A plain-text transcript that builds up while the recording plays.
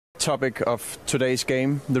topic of today's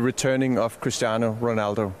game, the returning of Cristiano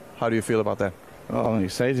Ronaldo. How do you feel about that? Well, I'm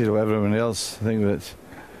excited with everyone else. I think that,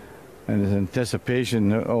 and there's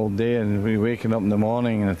anticipation all day, and we're waking up in the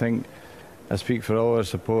morning, and I think I speak for all our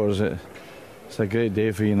supporters that it's a great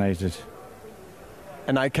day for United.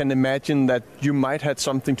 And I can imagine that you might have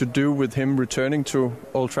something to do with him returning to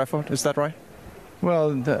Old Trafford. Is that right?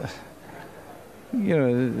 Well,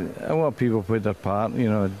 I want people to play their part.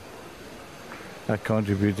 I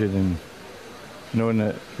contributed in knowing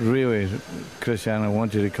that really Cristiano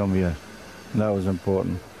wanted to come here. And that was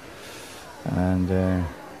important. And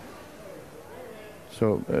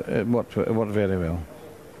so it worked very well.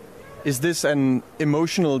 Is this an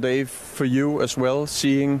emotional day for you as well,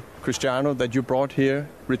 seeing Cristiano that you brought here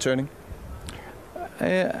returning?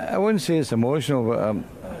 I wouldn't say it's emotional, but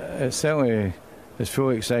it certainly is full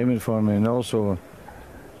excitement for me, and also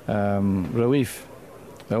relief.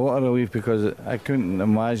 A lot of relief, because I couldn't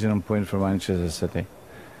imagine him playing for Manchester City.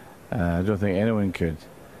 I don't think anyone could.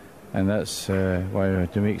 And that's why we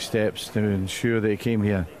had to make steps to ensure that he came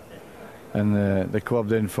here. And the club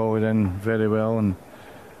then followed in very well, and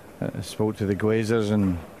spoke to the Glazers,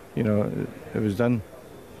 and it was done.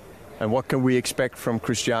 And what can we expect from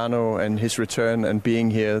Cristiano and his return and being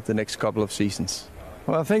here the next couple of seasons?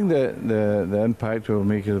 Well, I think that the impact will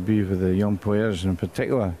make it be for the young players in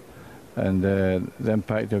particular, and the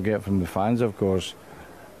impact he'll get from the fans, of course.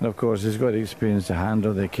 And of course, he's got the experience to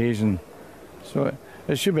handle the occasion. So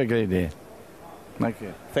it should be a great day. Thank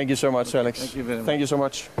you. Thank you so much, Alex. Thank you very much. Thank you so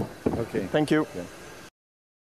much. Okay. Thank you. Okay.